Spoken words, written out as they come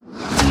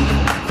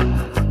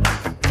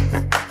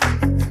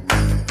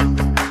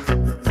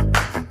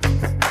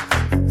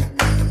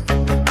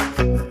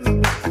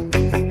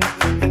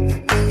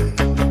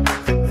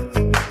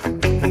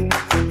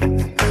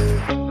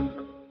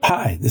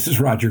is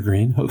Roger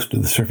Green, host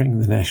of the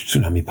Surfing the NASH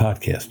Tsunami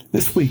podcast.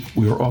 This week,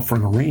 we are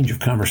offering a range of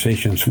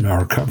conversations from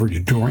our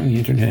coverage during the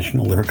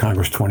International Liver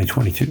Congress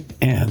 2022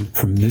 and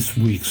from this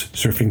week's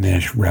Surfing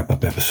NASH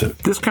wrap-up episode.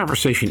 This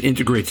conversation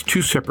integrates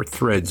two separate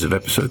threads of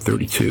episode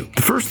 32.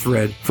 The first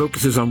thread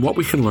focuses on what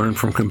we can learn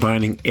from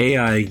combining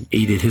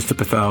AI-aided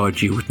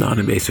histopathology with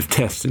non-invasive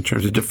tests in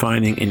terms of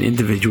defining an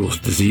individual's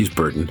disease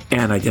burden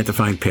and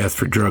identifying paths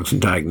for drugs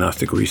and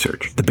diagnostic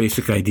research. The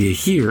basic idea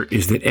here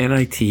is that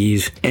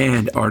NITs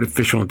and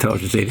artificial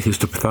intelligence-aided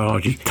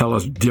histopathology tell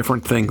us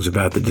different things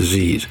about the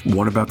disease.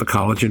 One about the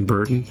collagen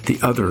burden, the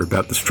other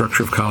about the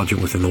structure of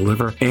collagen within the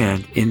liver,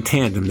 and in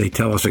tandem, they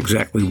tell us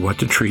exactly what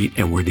to treat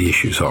and where the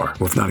issues are.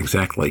 Well, if not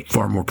exactly,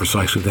 far more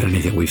precisely than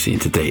anything we've seen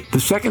to date. The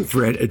second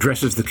thread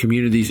addresses the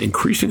community's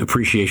increasing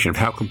appreciation of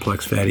how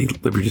complex fatty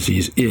liver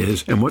disease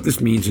is and what this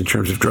means in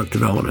terms of drug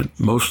development,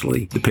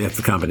 mostly the path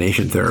to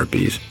combination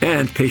therapies,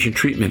 and patient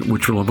treatment,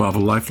 which will involve a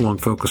lifelong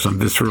focus on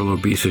visceral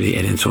obesity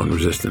and insulin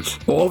resistance.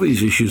 All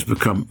these issues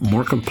become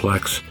more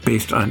complex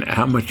based on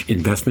how much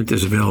investment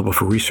is available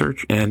for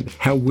research and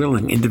how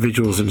willing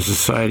individuals in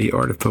society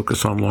are to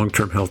focus on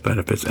long-term health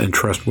benefits and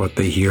trust what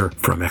they hear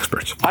from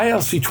experts.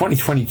 ILC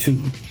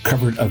 2022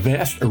 covered a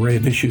vast array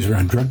of issues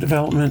around drug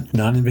development,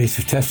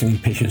 non-invasive testing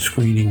and patient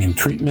screening and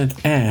treatment,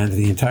 and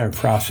the entire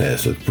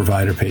process of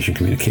provider-patient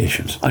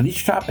communications. On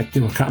each topic,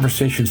 there were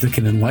conversations that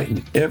can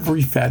enlighten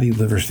every fatty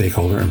liver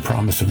stakeholder and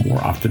promise a more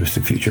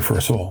optimistic future for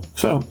us all.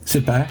 So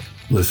sit back,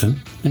 listen,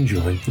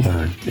 enjoy,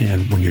 learn,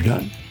 and when you're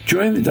done,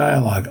 join the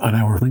dialogue on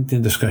our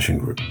LinkedIn discussion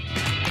group.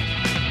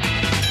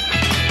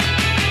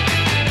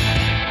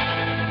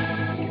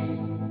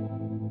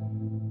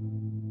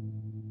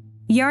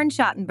 Jörn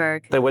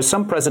Schattenberg. There were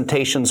some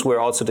presentations where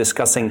also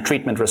discussing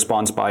treatment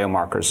response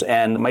biomarkers.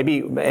 And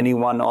maybe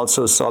anyone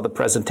also saw the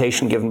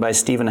presentation given by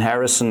Stephen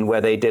Harrison where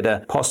they did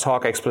a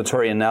post-hoc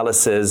exploratory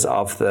analysis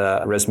of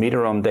the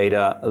resmetirom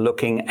data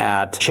looking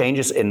at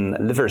changes in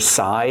liver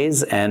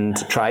size and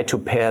try to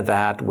pair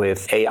that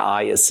with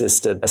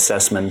AI-assisted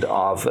assessment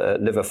of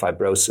liver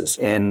fibrosis.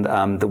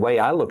 And the way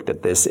I looked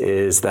at this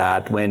is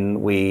that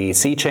when we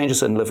see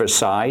changes in liver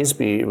size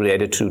be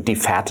related to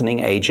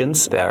defattening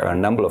agents, there are a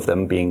number of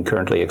them being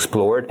currently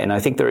explored. And I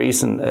think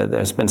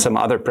there's been some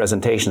other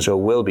presentations, or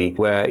will be,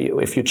 where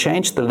if you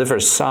change the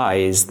liver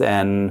size,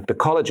 then the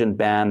collagen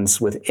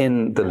bands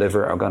within the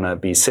liver are going to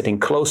be sitting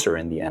closer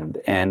in the end.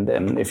 And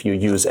if you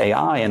use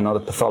AI and not a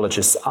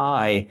pathologist's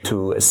eye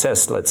to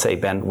assess, let's say,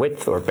 band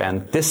width or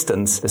band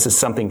distance, this is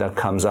something that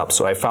comes up.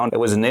 So I found it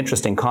was an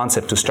interesting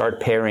concept to start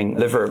pairing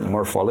liver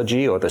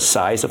morphology or the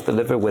size of the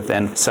liver with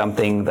then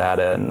something that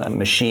a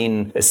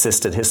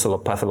machine-assisted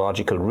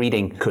histopathological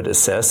reading could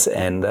assess.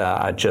 And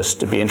I'd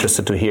just be interested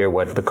to hear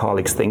what the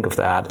colleagues think of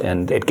that.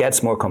 And it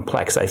gets more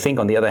complex. I think,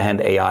 on the other hand,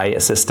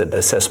 AI-assisted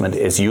assessment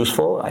is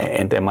useful,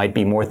 and there might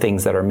be more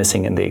things that are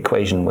missing in the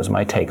equation, was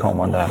my take-home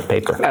on that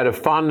paper. Out of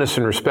fondness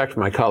and respect for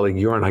my colleague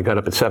Jörn, I got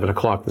up at 7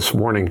 o'clock this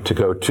morning to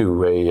go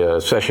to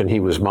a session he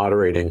was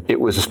moderating. It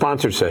was a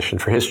sponsored session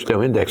for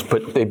HistoIndex,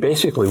 but they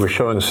basically were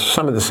showing us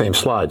some of the same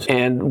slides.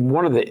 And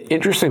one of the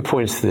interesting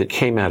points that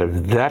came out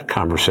of that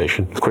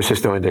conversation, of course,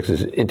 HistoIndex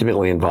is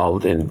intimately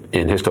involved in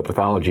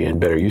histopathology and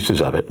better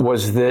uses of it,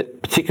 was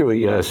that particularly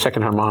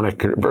second harmonic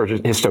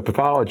convergent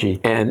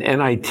histopathology and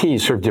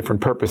NITs serve different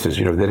purposes.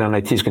 You know, that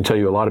NITs can tell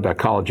you a lot about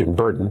collagen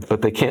burden,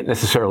 but they can't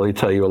necessarily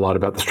tell you a lot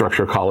about the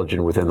structure of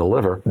collagen within the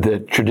liver. The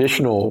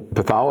traditional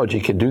pathology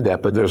can do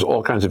that, but there's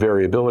all kinds of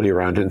variability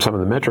around it, and some of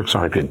the metrics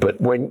aren't good. But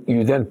when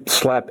you then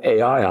slap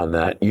AI on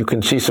that, you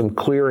can see some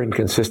clear and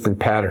consistent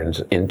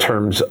patterns in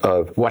terms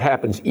of what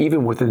happens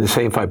even within the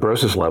same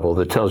fibrosis level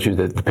that tells you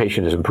that the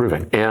patient is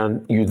improving.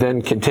 And you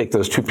then can take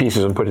those two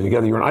pieces and put it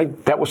together.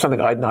 That was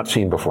something I'd not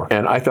seen before.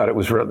 And I thought it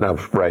was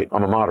right,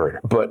 I'm a moderator,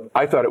 but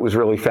I thought it was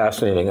really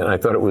fascinating, and I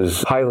thought it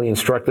was highly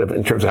instructive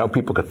in terms of how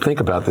people could think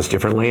about this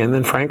differently, and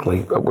then, frankly,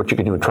 what you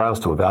can do in trials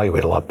to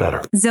evaluate a lot better.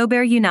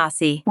 Zobair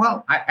Younossi.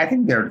 Well, I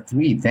think there are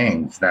three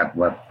things that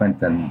what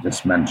Quentin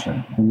just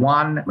mentioned.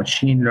 One,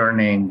 machine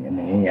learning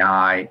and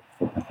AI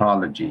for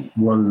pathology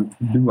will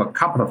do a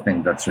couple of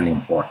things that's really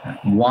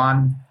important.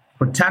 One,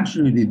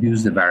 potentially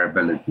reduce the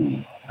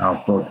variability of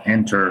both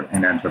enter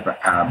and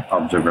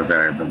observer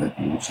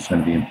variability, which is going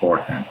to be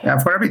important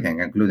for everything,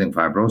 including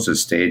fibrosis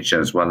stage,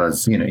 as well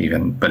as,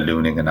 even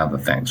ballooning and other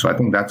things. So I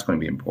think that's going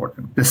to be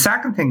important. The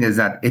second thing is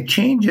that it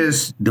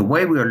changes the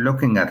way we are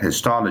looking at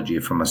histology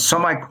from a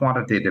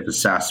semi-quantitative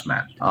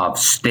assessment of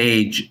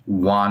stage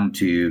 1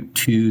 to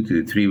 2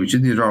 to 3, which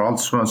these are all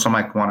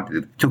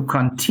semi-quantitative, to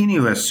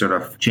continuous sort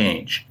of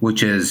change,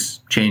 which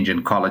is change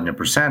in collagen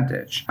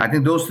percentage. I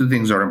think those two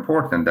things are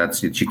important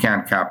that you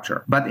can't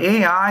capture. But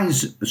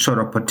AI's sort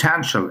of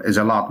potential is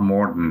a lot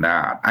more than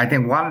that. I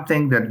think one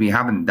thing that we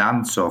haven't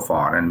done so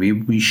far, and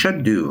we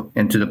should do,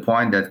 and to the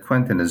point that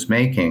Quentin is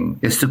making,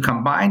 is to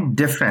combine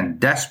different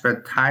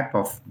disparate type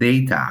of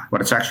data,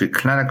 what it's actually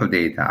clinical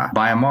data,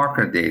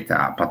 biomarker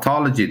data,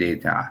 pathology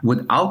data,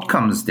 with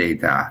outcomes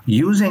data,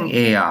 using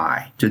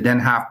AI to then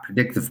have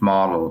predictive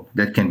model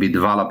that can be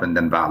developed and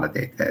then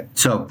validated.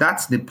 So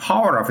that's the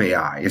power of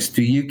AI, is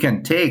you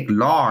can take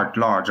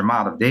large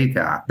amount of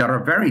data that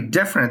are very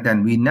different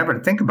and we never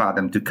think about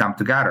them to come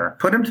together,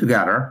 put them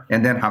together,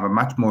 and then have a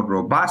much more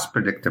robust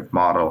predictive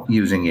model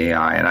using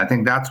AI. And I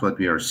think that's what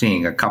we are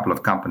seeing. A couple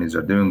of companies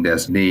are doing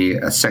this. The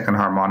second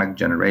harmonic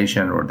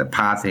generation, or the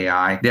Path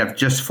AI, they have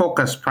just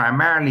focused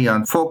primarily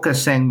on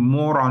focusing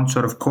more on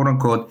sort of quote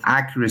unquote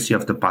accuracy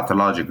of the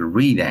pathological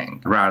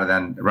reading rather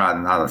than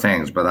other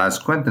things. But as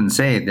Quentin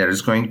said, there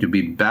is going to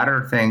be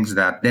better things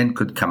that then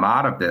could come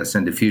out of this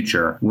in the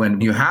future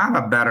when you have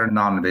a better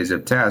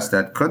non-invasive test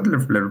that could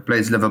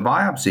replace liver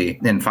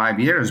biopsy in 5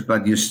 years,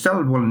 but you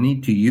still will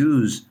need to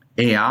use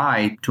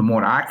AI to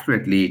more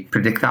accurately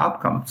predict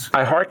outcomes.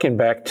 I hearken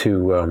back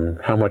to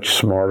how much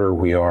smarter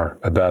we are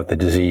about the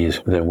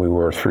disease than we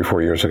were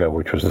 3-4 years ago,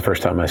 which was the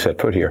first time I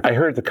set foot here. I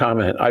heard the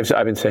comment, I've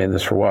been saying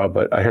this for a while,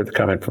 but I heard the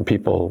comment from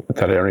people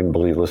that I don't even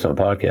believe listen to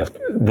the podcast,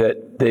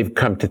 that they've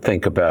come to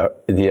think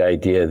about the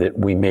idea that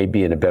we may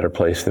be in a better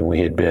place than we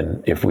had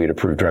been if we had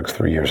approved drugs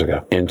 3 years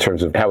ago, in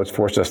terms of how it's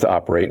forced us to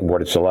operate and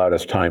what it's allowed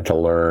us time to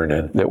learn,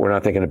 and that we're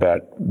not thinking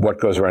about what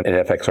goes around in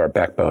FXR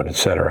backbone, et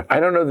cetera. I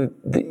don't know that,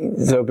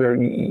 Zubair,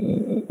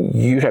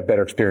 you'd have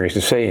better experience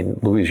to say,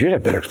 and Louise, you'd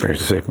have better experience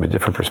to say from a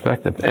different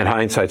perspective. And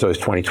hindsight's always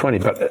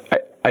 20/20,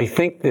 but I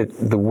think that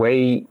the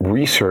way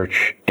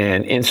research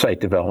and insight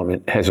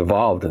development has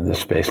evolved in this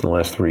space in the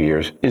last 3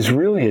 years is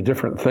really a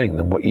different thing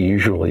than what you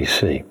usually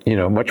see. You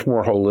know, much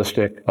more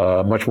holistic,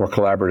 much more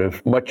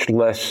collaborative, much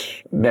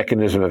less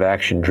mechanism of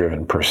action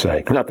driven per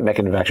se. Not that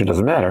mechanism of action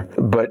doesn't matter,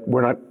 but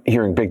we're not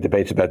hearing big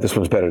debates about this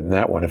one's better than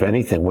that one. If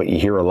anything, what you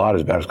hear a lot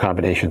is about is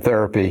combination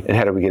therapy and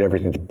how do we get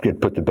everything to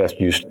get put to best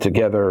use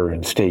together,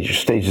 and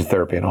stages of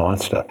therapy and all that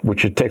stuff,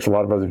 which it takes a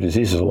lot of other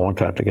diseases a long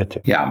time to get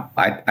to. Yeah,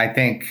 I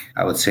think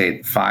I would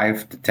say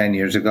 5 to 10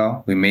 years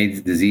ago, we made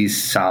the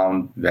disease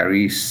sound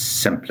very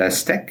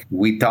simplistic.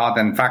 We thought,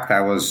 in fact,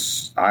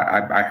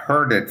 I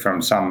heard it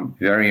from some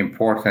very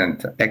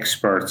important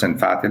experts in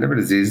fatty liver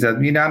disease, that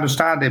we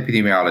understand the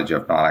epidemiology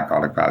of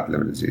non-alcoholic fatty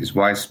liver disease.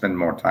 Why spend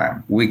more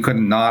time? We could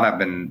not have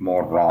been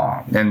more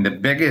wrong. And the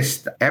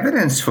biggest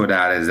evidence for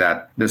that is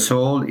that this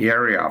whole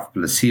area of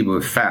placebo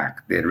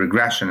effect, the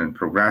regression and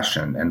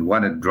progression, and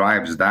what it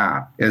drives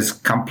that, is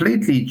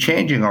completely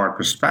changing our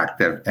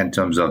perspective in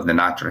terms of the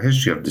natural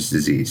history of this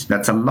disease.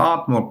 That's a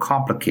lot more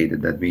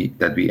complicated than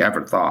we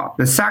ever thought.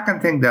 The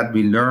second thing that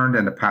we learned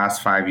in the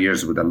past 5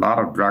 years with a lot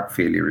of drug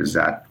failure is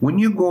that when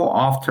you go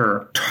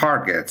after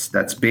targets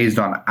that's based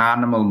on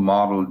animal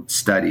model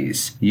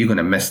studies, you're going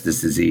to miss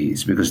this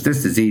disease, because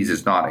this disease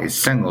is not a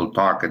single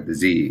target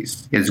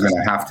disease. It's going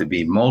to have to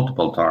be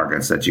multiple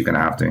targets that you're going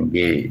to have to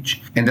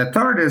engage. And the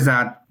third is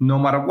that no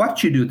matter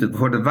what you do,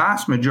 for the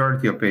vast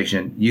majority of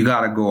patients, you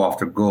got to go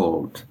after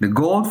gold. The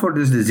gold for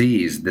this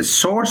disease, the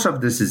source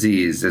of this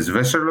disease, is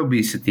visceral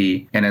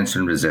obesity and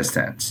insulin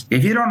resistance.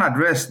 If you don't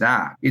address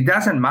that, it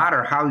doesn't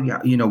matter how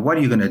what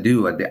are you going to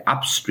do at the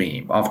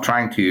upstream of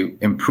trying to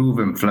improve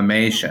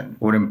inflammation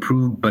or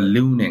improve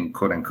ballooning,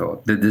 quote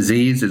unquote. The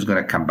disease is going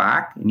to come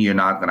back and you're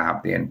not going to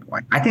have the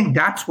endpoint. I think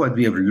that's what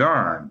we have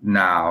learned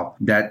now,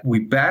 that we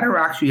better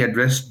actually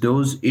address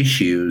those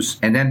issues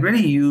and then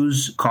really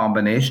use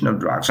combination of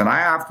drugs. And I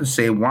have to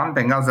say one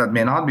thing else that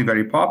may not be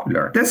very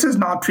popular. This is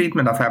not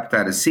treatment of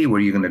hepatitis C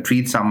where you're going to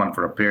treat someone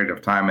for a period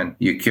of time and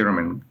you cure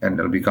them and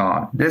they'll be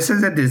gone. This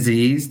is a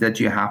disease that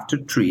you have to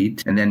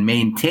treat and then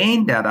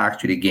maintain that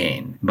actually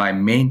gain by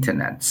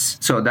maintenance.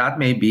 So that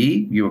may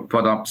be you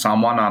put up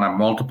someone on a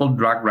multiple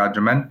drug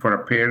regimen for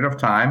a period of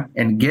time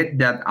and get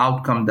that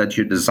outcome that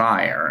you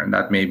desire. And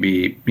that may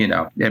be,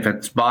 if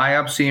it's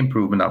biopsy,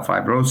 improvement of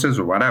fibrosis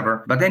or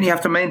whatever, but then you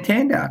have to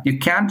maintain that. You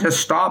can't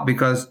just stop,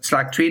 because it's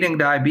like treating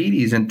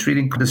diabetes and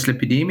treating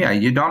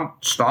dyslipidemia. You don't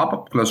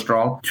stop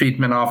cholesterol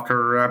treatment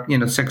after,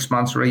 6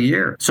 months or a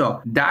year.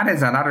 So that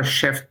is another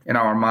shift in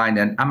our mind.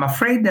 And I'm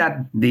afraid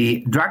that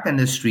the drug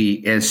industry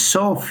is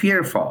so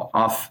fearful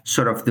of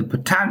sort of the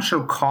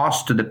potential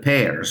cost to the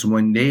payers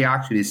when they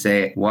actually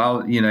say,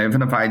 well,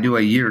 even if I do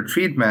a year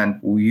treatment,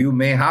 you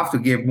may have to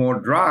give more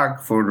drug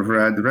for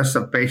the rest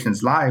of the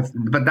patient's life.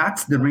 But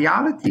that's the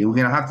reality we're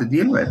going to have to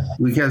deal with,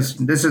 because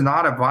this is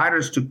not a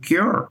virus to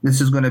cure.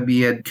 This is going to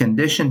be a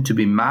condition to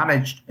be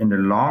managed in the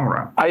long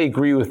run. I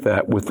agree with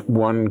that, with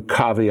one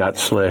caveat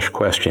 /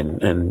 question.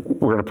 And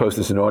we're going to post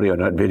this in audio,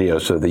 not video,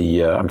 so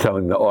I'm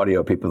telling the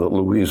audio people that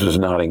Louise was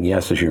nodding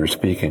yes as you were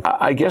speaking.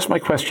 I guess my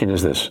question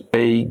is this.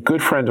 A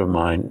good friend of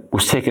mine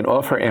was taken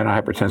off her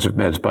antihypertensive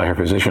meds by her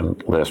physician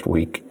last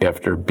week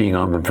after being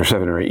on them for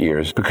 7 or 8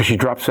 years because she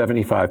dropped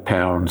 75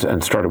 pounds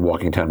and started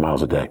walking 10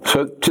 miles a day.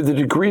 So to the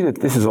degree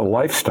that this is a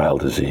lifestyle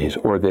disease,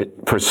 or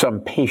that for some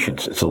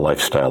patients it's a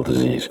lifestyle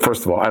disease,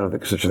 first of all, I don't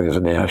think there's such a thing as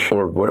a NASH,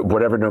 or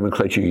whatever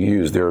nomenclature you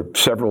use. There are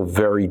several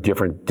very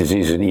different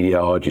diseases and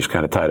etiologies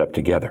kind of tied up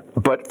together.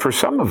 But for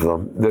some of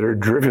them that are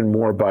driven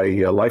more by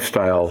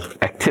lifestyle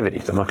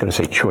activities, I'm not going to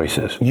say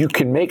choices, you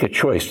can make a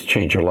choice to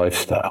change your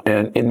lifestyle.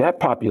 And in that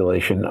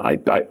population,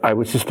 I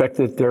would suspect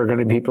that there are going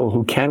to be people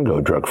who can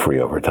go drug-free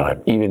over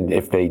time, even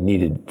if they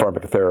needed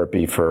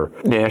pharmacotherapy for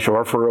NASH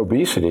or for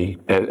obesity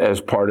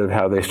as part of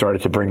how they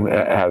started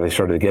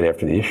to get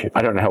after the issue.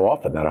 I don't know how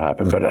often that'll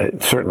happen,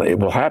 but certainly it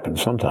will happen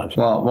sometimes.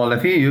 Well,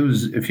 if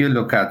you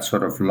look at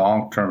sort of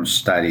long-term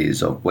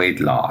studies of weight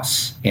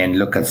loss and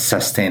look at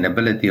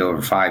sustainability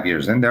over 5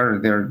 years, and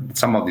there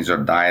some of these are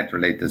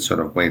diet-related sort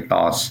of weight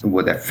loss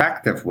with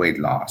effective weight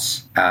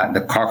loss,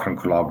 the Cochrane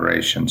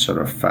collaboration sort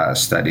of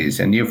studies,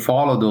 and you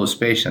follow those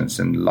patients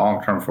in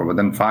long-term for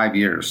within 5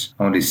 years,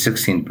 only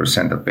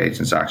 16% of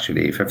patients,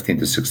 actually 15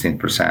 to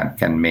 16%,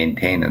 can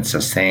maintain and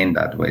sustain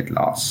that weight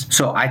loss.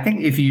 So I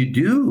think if you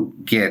do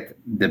get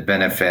the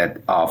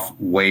benefit of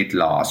weight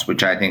loss,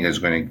 which I think is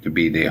going to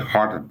be the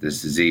heart of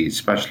this disease,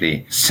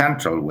 especially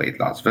central weight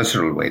loss,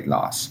 visceral weight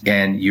loss,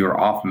 and you're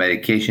off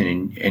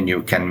medication and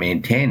you can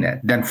maintain it,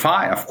 then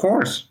fine, of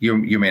course,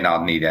 you may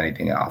not need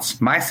anything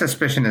else. My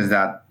suspicion is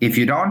that if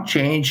you don't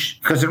change,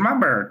 because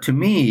remember, to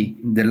me,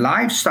 the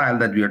lifestyle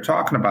that we are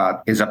talking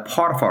about is a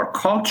part of our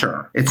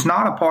culture. It's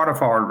not a part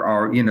of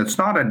our it's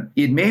not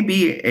it may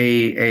be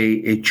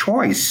a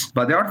choice,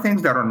 but there are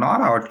things that are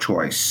not our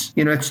choice.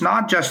 It's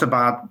not just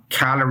about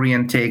calorie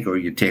intake, or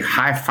you take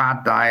high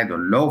fat diet or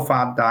low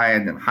fat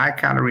diet and high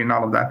calorie and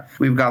all of that.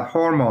 We've got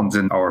hormones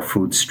in our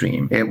food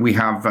stream. We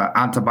have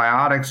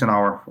antibiotics in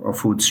our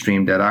food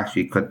stream that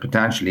actually could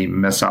potentially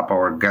mess up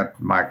our gut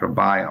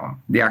microbiome.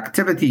 The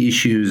activity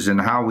issues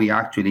and how we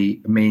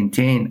actually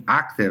maintain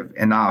active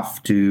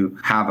enough to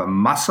have a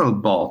muscle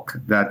bulk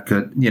that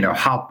could,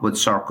 help with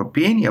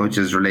sarcopenia, which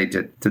is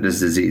related to this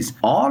disease.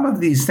 All of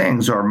these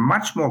things are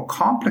much more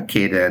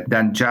complicated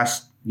than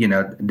just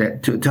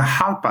to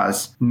help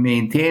us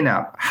maintain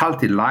a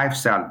healthy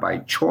lifestyle by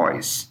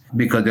choice,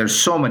 because there's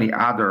so many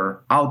other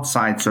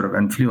outside sort of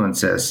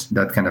influences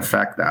that can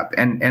affect that.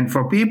 And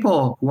for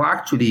people who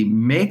actually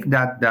make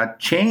that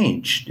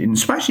change, and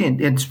especially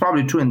it's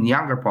probably true in the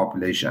younger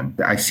population,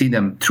 I see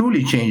them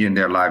truly changing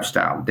their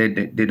lifestyle. They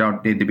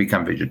don't need to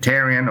become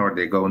vegetarian, or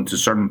they go into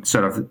certain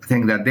sort of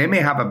thing that they may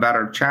have a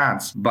better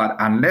chance. But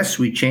unless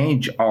we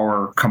change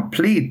our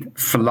complete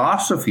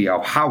philosophy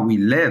of how we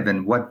live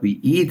and what we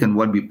eat and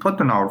what we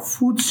put in our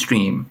food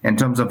stream in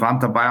terms of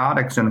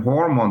antibiotics and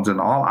hormones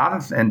and all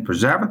other and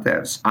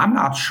preservatives, I'm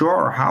not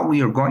sure how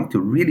we are going to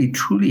really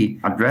truly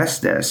address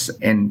this.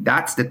 And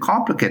that's the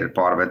complicated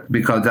part of it,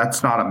 because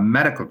that's not a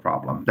medical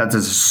problem. That's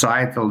a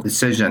societal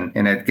decision,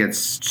 and it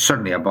gets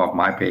certainly above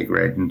my pay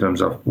grade in terms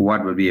of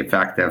what would be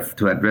effective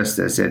to address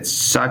this. It's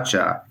such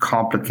a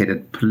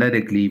complicated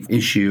politically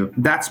issue.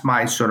 That's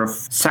my sort of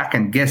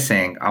second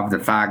guessing of the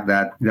fact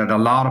that a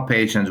lot of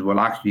patients will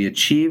actually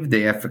achieve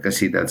the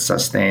efficacy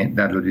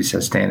that will be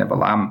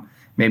sustainable.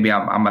 Maybe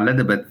I'm a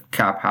little bit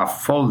cup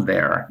half full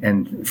there,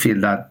 and feel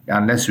that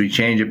unless we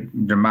change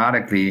it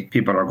dramatically,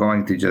 people are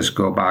going to just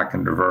go back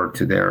and revert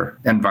to their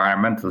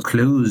environmental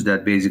clues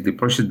that basically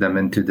pushes them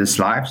into this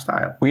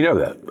lifestyle. We know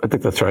that. I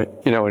think that's right.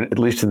 At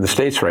least in the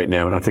States right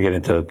now, not to get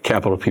into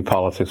capital P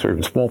politics or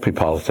even small p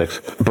politics,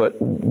 but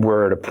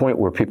we're at a point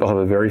where people have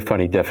a very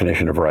funny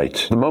definition of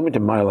rights. The moment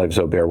in my life,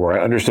 Zobair, where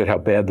I understood how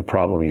bad the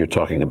problem you're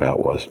talking about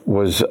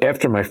was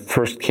after my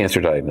first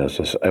cancer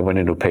diagnosis. I went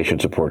into a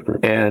patient support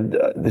group, and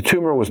the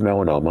tumor was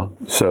melanoma,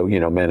 so,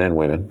 men and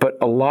women. But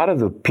a lot of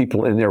the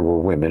people in there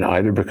were women,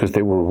 either because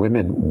they were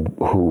women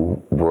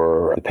who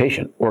were the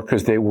patient, or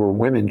because they were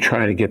women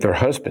trying to get their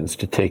husbands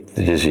to take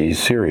the disease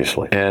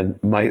seriously. And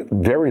my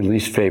very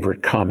least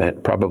favorite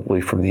comment,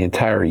 probably from the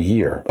entire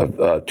year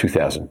of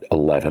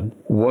 2011,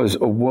 was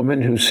a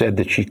woman who said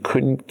that she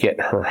couldn't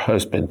get her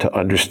husband to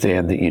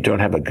understand that you don't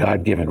have a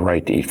God-given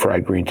right to eat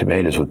fried green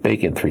tomatoes with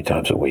bacon 3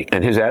 times a week.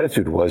 And his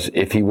attitude was,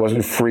 if he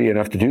wasn't free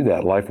enough to do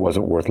that, life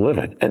wasn't worth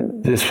living.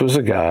 And this was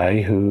a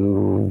guy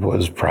who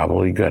was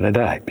probably going to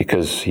die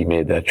because he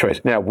made that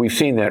choice. Now, we've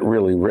seen that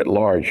really writ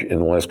large in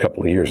the last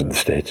couple of years in the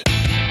States.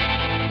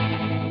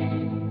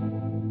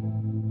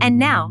 And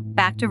now,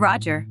 back to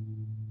Roger.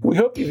 We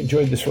hope you've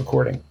enjoyed this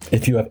recording.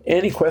 If you have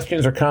any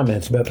questions or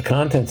comments about the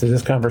contents of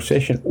this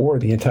conversation or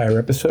the entire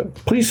episode,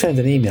 please send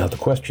an email to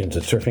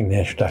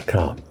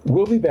questions@surfingnash.com.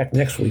 We'll be back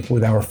next week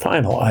with our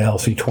final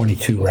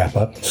ILC22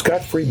 wrap-up,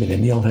 Scott Friedman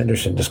and Neil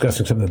Henderson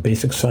discussing some of the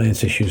basic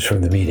science issues from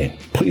the meeting.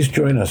 Please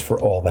join us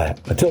for all that.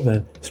 Until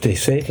then, stay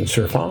safe and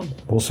surf on.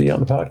 We'll see you on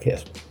the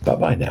podcast.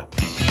 Bye-bye now.